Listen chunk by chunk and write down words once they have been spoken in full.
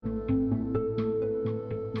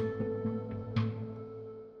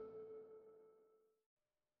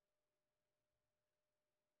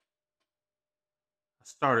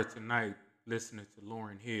Started tonight listening to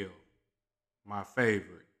Lauryn Hill, my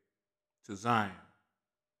favorite, to Zion.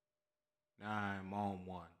 Now I am on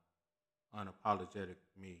one. Unapologetic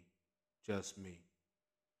me, just me.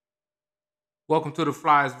 Welcome to the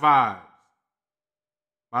Flyers Vibes.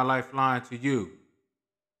 My lifeline to you.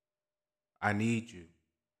 I need you.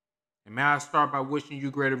 And may I start by wishing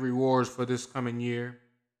you greater rewards for this coming year,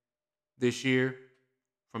 this year,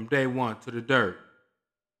 from day one to the dirt,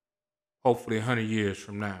 hopefully 100 years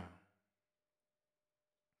from now.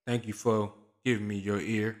 Thank you for giving me your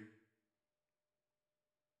ear.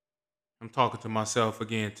 I'm talking to myself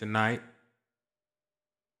again tonight.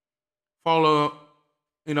 Following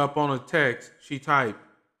up on a text, she typed,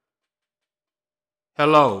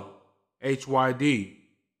 "Hello, HYD.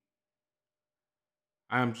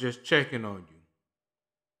 I am just checking on you."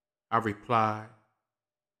 I replied,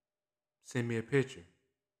 "Send me a picture.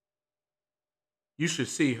 You should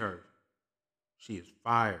see her. She is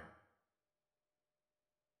fire.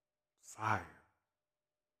 Fire."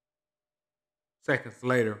 Seconds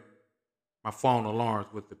later, my phone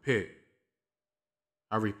alarms with the pic.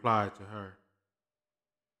 I replied to her,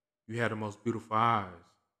 "You have the most beautiful eyes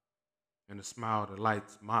and a smile that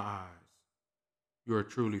lights my eyes. You are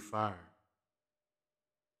truly fire."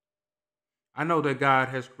 I know that God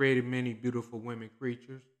has created many beautiful women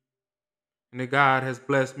creatures, and that God has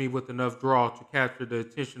blessed me with enough draw to capture the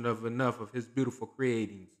attention of enough of his beautiful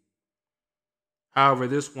creatings. However,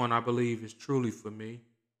 this one I believe is truly for me.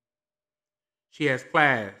 She has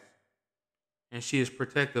class, and she is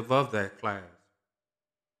protective of that class.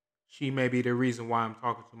 She may be the reason why I'm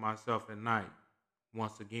talking to myself at night,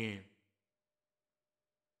 once again.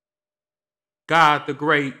 God the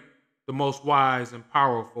great, the most wise and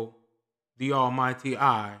powerful, the almighty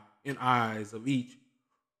eye and eyes of each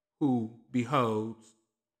who beholds,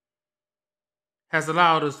 has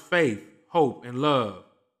allowed us faith, hope, and love,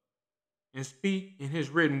 and speak in his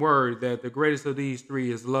written word that the greatest of these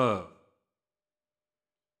three is love.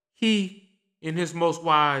 He, in his most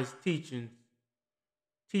wise teachings,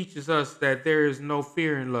 teaches us that there is no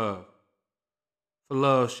fear in love, for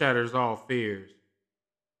love shatters all fears.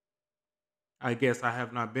 I guess I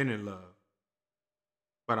have not been in love,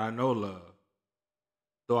 but I know love,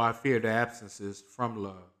 though I fear the absences from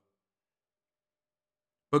love.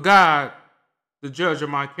 But God, the judge of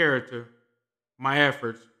my character, my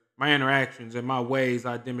efforts, my interactions, and my ways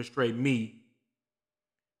I demonstrate me,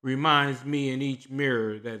 reminds me in each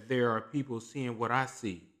mirror that there are people seeing what I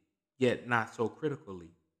see, yet not so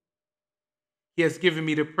critically. He has given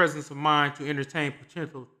me the presence of mind to entertain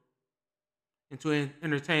potential and to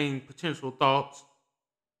entertain potential thoughts,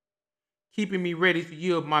 keeping me ready to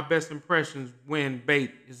yield my best impressions when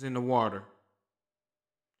bait is in the water.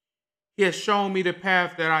 He has shown me the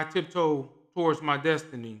path that I tiptoe towards my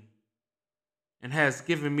destiny and has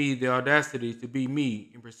given me the audacity to be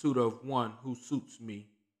me in pursuit of one who suits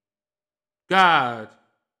me. God,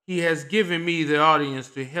 he has given me the audience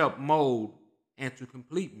to help mold and to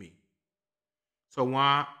complete me. So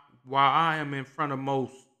while I am in front of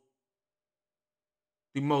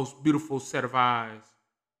the most beautiful set of eyes,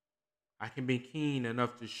 I can be keen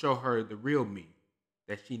enough to show her the real me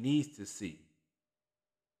that she needs to see.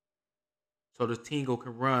 So the tingle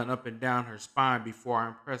can run up and down her spine before I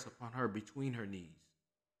impress upon her between her knees.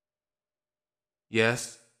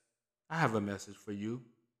 Yes, I have a message for you.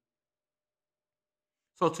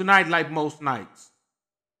 So tonight, like most nights,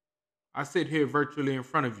 I sit here virtually in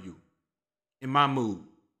front of you, in my mood,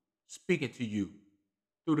 speaking to you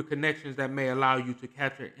through the connections that may allow you to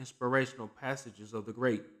capture inspirational passages of the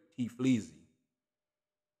great T. Fleasy.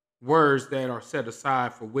 Words that are set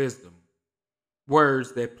aside for wisdom,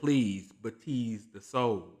 words that please but tease the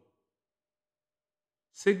soul.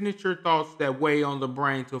 Signature thoughts that weigh on the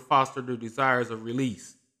brain to foster the desires of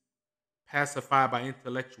release, pacified by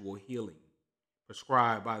intellectual healing,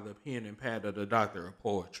 prescribed by the pen and pad of the doctor of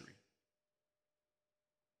poetry.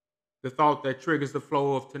 The thought that triggers the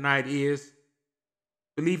flow of tonight is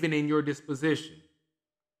believing in your disposition.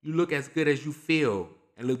 You look as good as you feel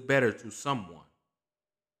and look better to someone.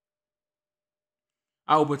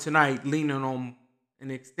 I open tonight leaning on an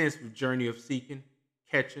extensive journey of seeking,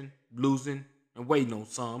 catching, losing, and waiting on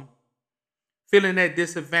some. Feeling at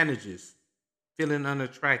disadvantages, feeling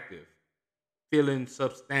unattractive, feeling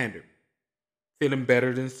substandard, feeling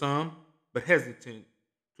better than some, but hesitant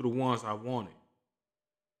to the ones I wanted.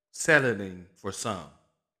 Settling for some,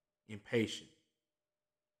 impatient.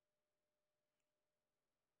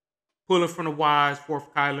 Pulling from the wise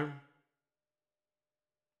fourth Kyler,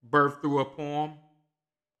 birthed through a poem,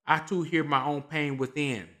 I too hear my own pain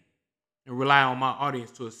within and rely on my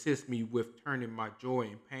audience to assist me with turning my joy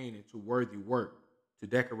and pain into worthy work to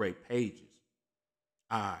decorate pages.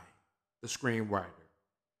 I, the screenwriter,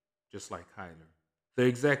 just like Kyler, the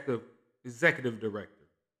executive director,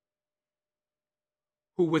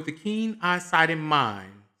 who with a keen eyesight in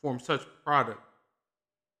mind formed such product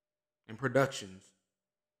and productions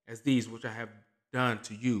as these which I have done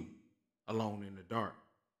to you alone in the dark,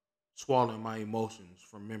 swallowing my emotions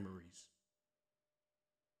from memories.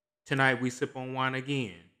 Tonight we sip on wine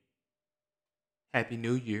again. Happy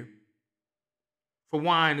New Year. For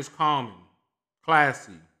wine is calming,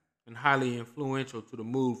 classy, and highly influential to the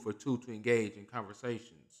mood for two to engage in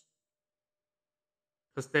conversations.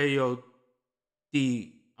 Castello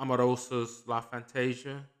di Amorosa's La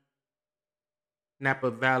Fantasia,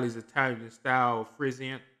 Napa Valley's Italian style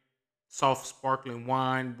Frisian, soft sparkling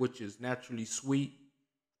wine which is naturally sweet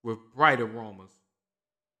with bright aromas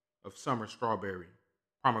of summer strawberry,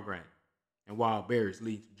 pomegranate, and wild berries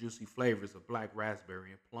lead to juicy flavors of black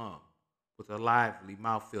raspberry and plum with a lively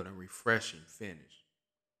mouthfeel and refreshing finish.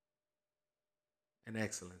 An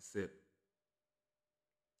excellent sip.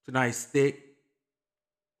 Tonight's stick,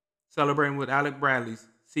 celebrating with Alec Bradley's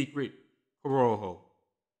Secret Corojo,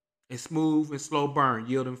 a smooth and slow burn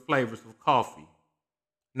yielding flavors of coffee,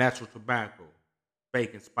 natural tobacco,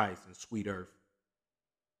 bacon spice, and sweet earth.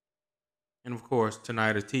 And of course,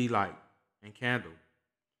 tonight a tea light and candle.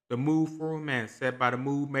 The mood for romance set by the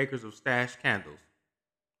mood makers of Stash Candles,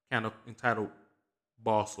 candle entitled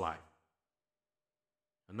Boss Life.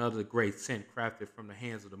 Another great scent crafted from the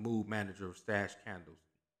hands of the mood manager of Stash Candles,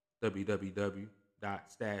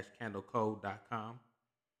 www.stashcandleco.com,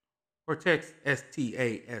 or text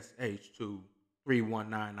STASH to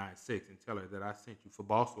 31996 and tell her that I sent you for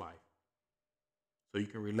Boss Life, so you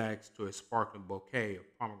can relax to a sparkling bouquet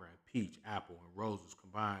of pomegranate, peach, apple, and roses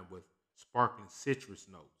combined with sparkling citrus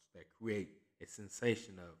notes that create a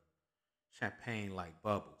sensation of champagne-like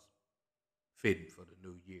bubbles, fitting for the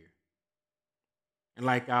new year. And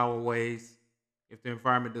like always, if the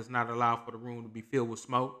environment does not allow for the room to be filled with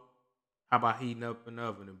smoke, how about heating up an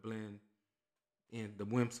oven and blend in the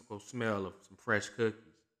whimsical smell of some fresh cookies?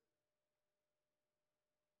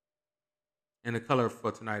 And the color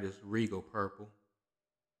for tonight is regal purple,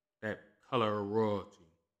 that color of royalty,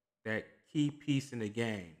 that key piece in the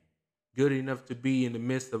game, good enough to be in the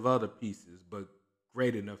midst of other pieces, but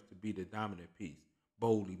great enough to be the dominant piece,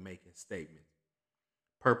 boldly making statements.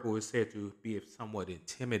 Purple is said to be somewhat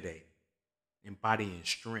intimidating, embodying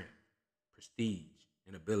strength, prestige,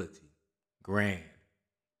 and ability. Grand.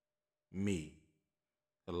 Me.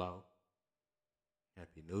 Hello.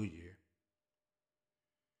 Happy New Year.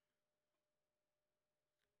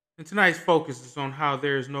 And tonight's focus is on how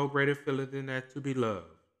there is no greater feeling than that to be loved,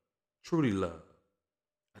 truly loved,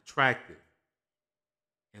 attractive,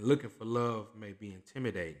 and looking for love may be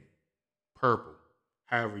intimidating. Purple.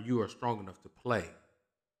 However, you are strong enough to play.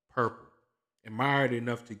 Purple. Admired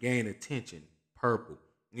enough to gain attention. Purple.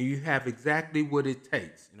 And you have exactly what it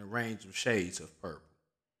takes in a range of shades of purple.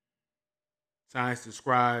 Science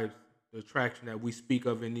describes the attraction that we speak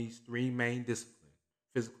of in these three main disciplines: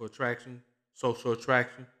 physical attraction, social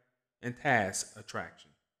attraction, and task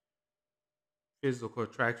attraction. Physical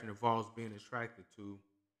attraction involves being attracted to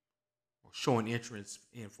or showing interest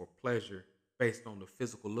in for pleasure based on the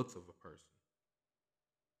physical looks of a person.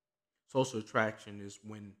 Social attraction is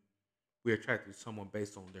when we're attracted to someone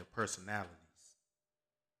based on their personalities.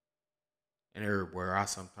 And everywhere I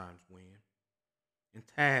sometimes win. And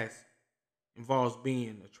task involves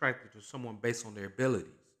being attracted to someone based on their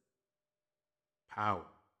abilities, power,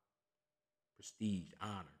 prestige,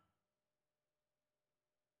 honor,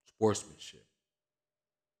 sportsmanship.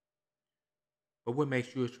 But what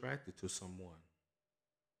makes you attracted to someone?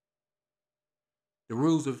 The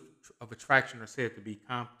rules of attraction are said to be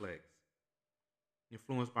complex,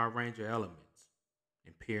 influenced by a range of elements: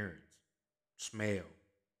 appearance, smell,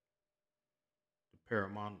 the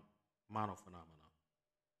paramonophenomenon,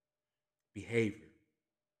 behavior,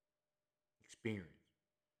 experience.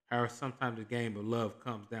 However, sometimes the game of love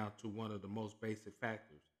comes down to one of the most basic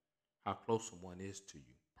factors: how close someone is to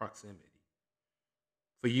you, proximity.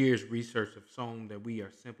 For years, research have shown that we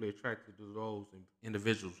are simply attracted to those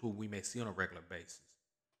individuals who we may see on a regular basis.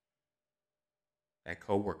 That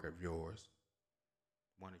coworker of yours,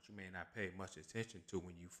 one that you may not pay much attention to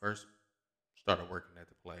when you first started working at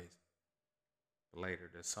the place, but later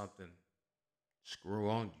there's something screw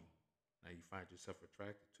on you. Now you find yourself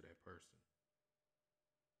attracted to that person.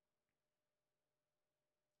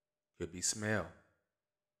 Could be smell.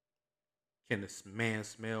 Can a man's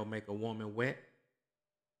smell make a woman wet?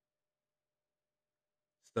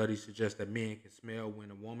 Studies suggest that men can smell when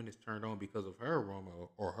a woman is turned on because of her aroma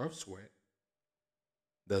or her sweat.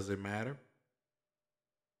 Does it matter?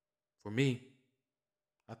 For me,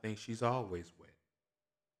 I think she's always wet,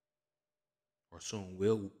 or soon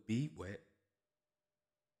will be wet.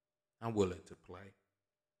 I'm willing to play.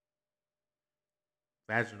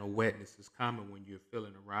 Vaginal wetness is common when you're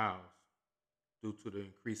feeling aroused due to the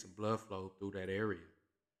increase in blood flow through that area.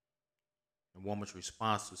 A woman's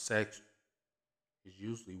response to sex is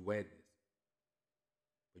usually wetness,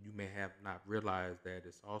 but you may have not realized that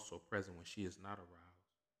it's also present when she is not aroused.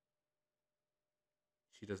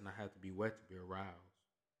 She does not have to be wet to be aroused,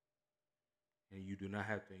 and you do not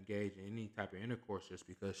have to engage in any type of intercourse just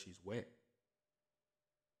because she's wet.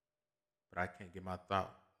 But I can't get my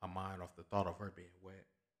mind off the thought of her being wet.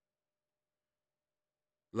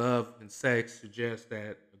 Love and sex suggest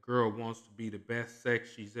that a girl wants to be the best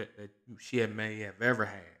sex that she may have ever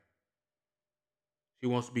had. She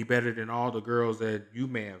wants to be better than all the girls that you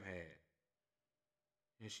may have had.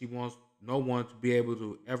 And she wants no one to be able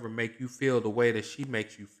to ever make you feel the way that she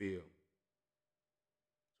makes you feel.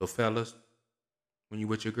 So, fellas, when you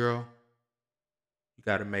with your girl, you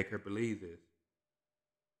got to make her believe this.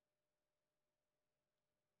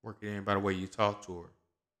 Work it in by the way you talk to her.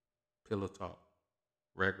 Pillow talk,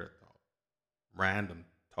 regular talk, random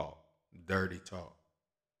talk, dirty talk.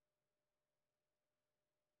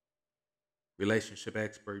 Relationship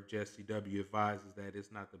expert Jesse W. advises that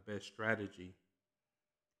it's not the best strategy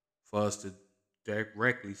for us to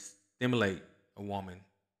directly stimulate a woman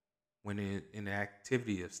when in the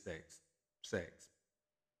activity of sex,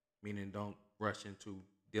 meaning don't rush into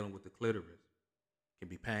dealing with the clitoris. It can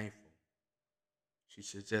be painful. She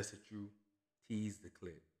suggests that you tease the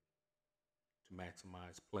clit to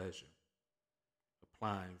maximize pleasure,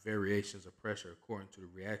 applying variations of pressure according to the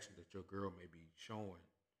reaction that your girl may be showing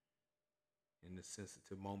in the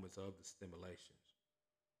sensitive moments of the stimulations.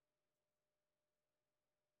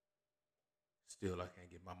 Still, I can't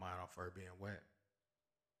get my mind off her being wet.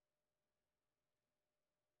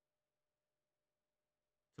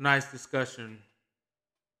 Tonight's discussion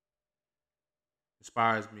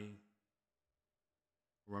inspires me,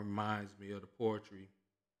 reminds me of the poetry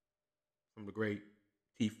from the great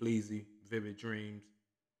T. Fleazy, Vivid Dreams,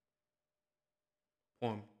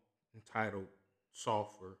 poem entitled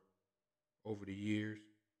Sulfur Over the Years.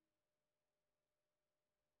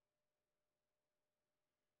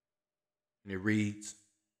 And it reads,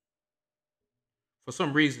 for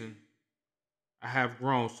some reason, I have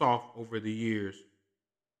grown soft over the years.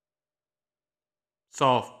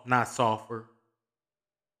 Soft, not sulfur,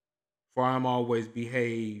 for I'm always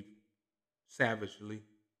behaved savagely.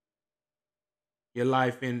 Your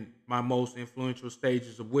life in my most influential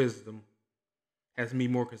stages of wisdom has me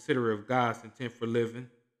more considerate of God's intent for living.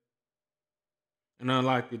 And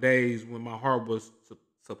unlike the days when my heart was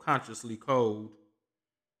subconsciously cold,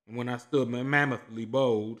 and when I stood mammothly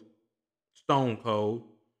bold, stone cold,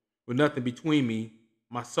 with nothing between me,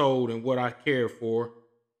 my soul, and what I cared for,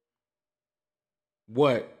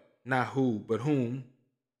 what, not who, but whom.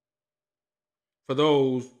 For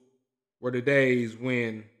those were the days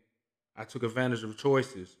when I took advantage of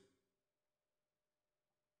choices.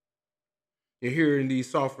 Yet here in these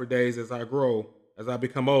softer days as I grow, as I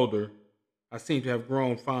become older, I seem to have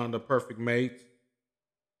grown fond of perfect mates.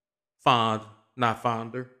 Fond, not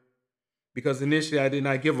fonder. Because initially I did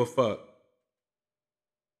not give a fuck.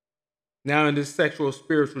 Now in this sexual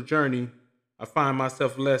spiritual journey, I find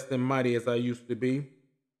myself less than mighty as I used to be.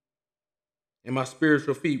 And my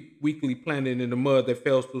spiritual feet weakly planted in the mud that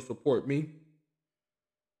fails to support me.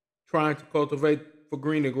 Trying to cultivate for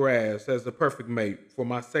greener grass as the perfect mate for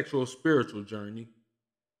my sexual spiritual journey.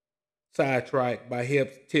 Sidetracked by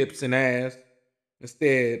hips, tips, and ass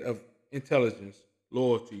instead of intelligence,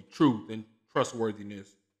 loyalty, truth, and trustworthiness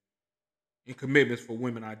and commitments for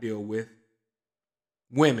women I deal with.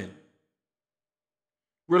 Women.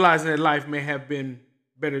 Realizing that life may have been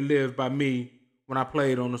better lived by me when I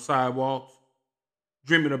played on the sidewalks,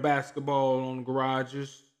 dreaming of basketball on the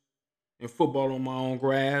garages and football on my own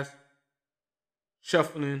grass,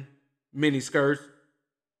 shuffling mini skirts,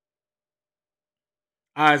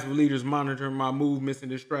 eyes of leaders monitoring my movements and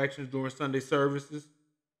distractions during Sunday services,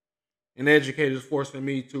 and educators forcing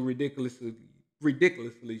me to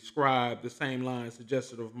ridiculously scribe the same lines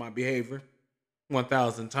suggested of my behavior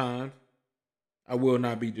 1,000 times. I will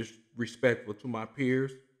not be disrespectful to my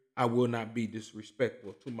peers. I will not be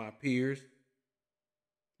disrespectful to my peers.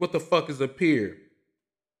 What the fuck is a peer?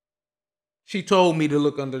 She told me to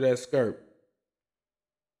look under that skirt.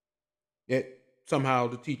 Yet somehow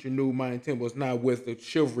the teacher knew my intent was not with the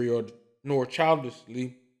chivalry or nor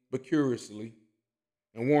childishly, but curiously,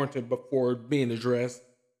 and warranted before being addressed.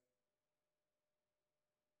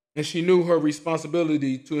 And she knew her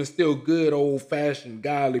responsibility to instill good old fashioned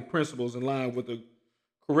godly principles in line with the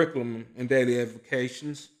curriculum and daily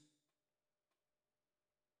avocations.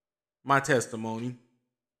 My testimony.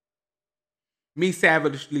 Me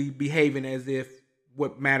savagely behaving as if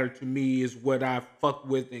what mattered to me is what I fucked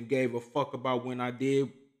with and gave a fuck about when I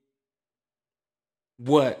did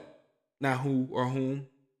what, not who or whom.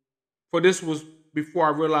 For this was before I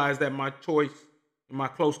realized that my choice and my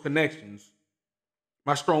close connections,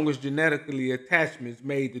 my strongest genetically attachments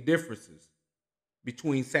made the differences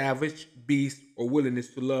between savage, beast, or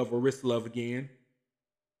willingness to love or risk love again.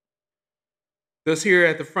 Thus, here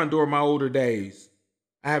at the front door of my older days,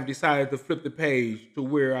 I have decided to flip the page to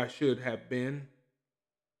where I should have been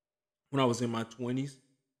when I was in my 20s.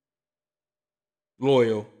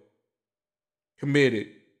 Loyal, committed,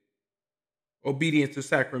 obedient to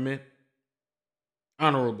sacrament,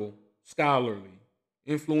 honorable, scholarly,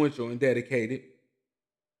 influential, and dedicated.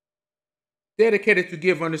 Dedicated to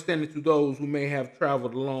give understanding to those who may have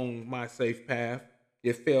traveled along my safe path,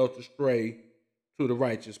 yet failed to stray to the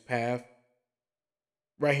righteous path.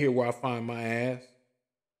 Right here where I find my ass,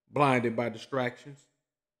 blinded by distractions.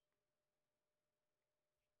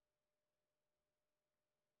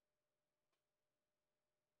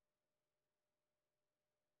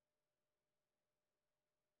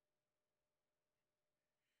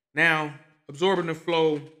 Now, absorbing the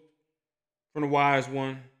flow from the wise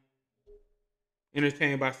one,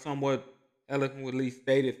 entertained by somewhat eloquently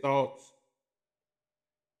stated thoughts,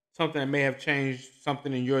 something that may have changed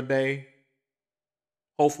something in your day,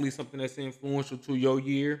 hopefully something that's influential to your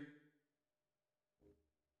year.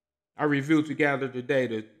 I revealed to gather today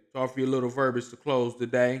to offer you a little verbiage to close the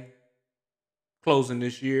day, closing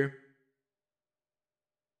this year.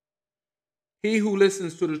 He who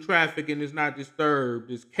listens to the traffic and is not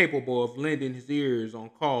disturbed is capable of lending his ears on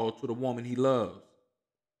call to the woman he loves.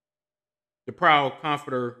 The proud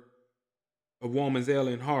comforter of woman's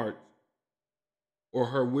ailing heart or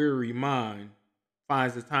her weary mind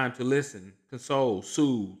finds the time to listen, console,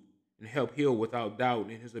 soothe, and help heal without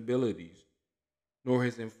doubt in his abilities, nor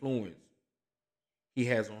his influence he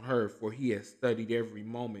has on her, for he has studied every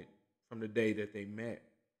moment from the day that they met.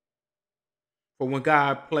 For when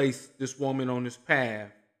God placed this woman on his path,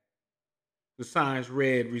 the signs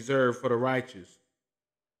read reserved for the righteous.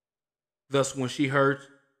 Thus, when she hurts,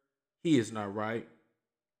 he is not right.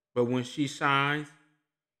 But when she shines,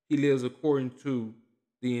 he lives according to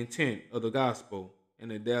the intent of the gospel and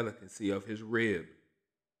the delicacy of his rib.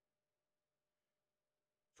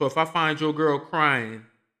 So if I find your girl crying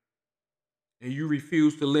and you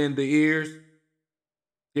refuse to lend the ears,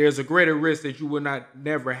 there's a greater risk that you will not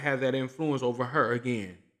never have that influence over her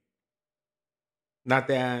again. Not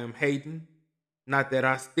that I am hating, not that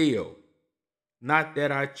I steal, not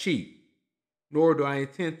that I cheat, nor do I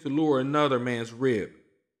intend to lure another man's rib.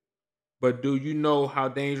 But do you know how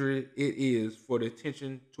dangerous it is for the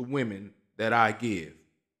attention to women that I give?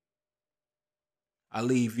 I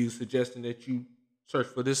leave you suggesting that you search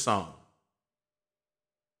for this song,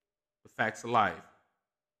 The Facts of Life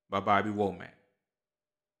by Bobby Womack.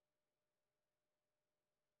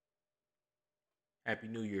 Happy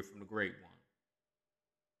New Year from the Great One.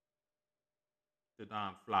 The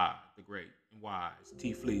Don Fly, the Great and Wise,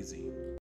 T. Fleazy.